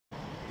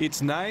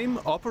Its name,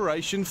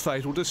 Operation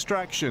Fatal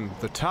Distraction.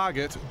 The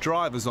target,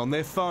 drivers on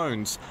their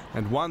phones.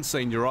 And one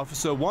senior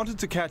officer wanted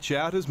to catch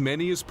out as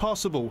many as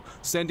possible,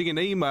 sending an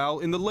email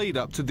in the lead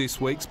up to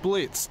this week's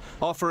blitz,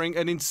 offering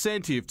an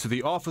incentive to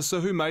the officer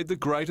who made the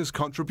greatest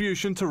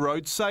contribution to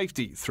road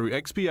safety through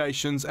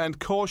expiations and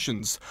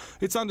cautions.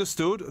 It's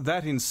understood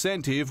that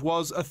incentive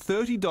was a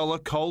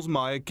 $30 Coles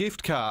Myer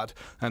gift card,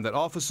 and that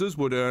officers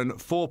would earn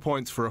 4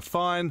 points for a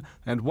fine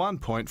and 1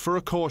 point for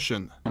a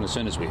caution. And as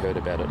soon as we heard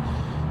about it,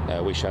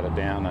 we shut it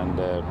down and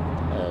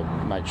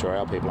made sure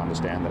our people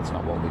understand that's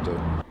not what we do.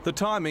 The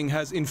timing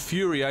has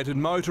infuriated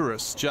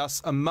motorists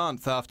just a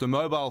month after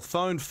mobile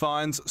phone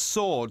fines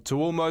soared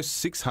to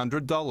almost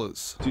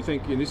 $600. Do you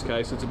think in this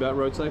case it's about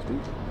road safety?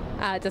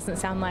 It doesn't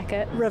sound like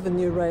it.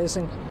 Revenue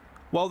raising.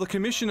 While the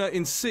Commissioner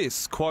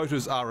insists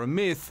quotas are a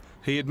myth,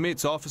 he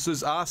admits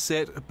officers are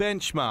set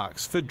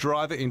benchmarks for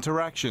driver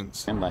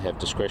interactions. And they have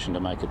discretion to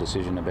make a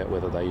decision about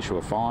whether they issue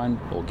a fine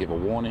or give a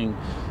warning,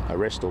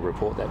 arrest or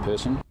report that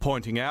person.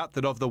 Pointing out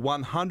that of the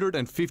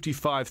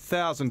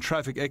 155,000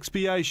 traffic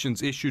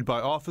expiations issued by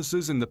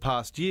officers in the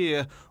past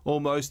year,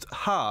 almost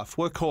half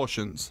were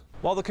cautions.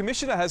 While the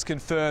Commissioner has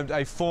confirmed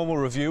a formal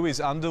review is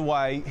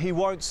underway, he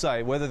won't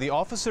say whether the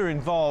officer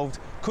involved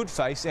could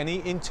face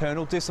any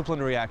internal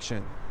disciplinary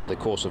action. The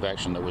course of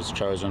action that was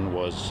chosen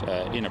was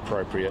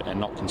inappropriate and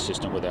not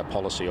consistent with our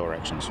policy or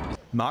actions.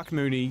 Mark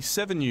Mooney,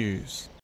 7 News.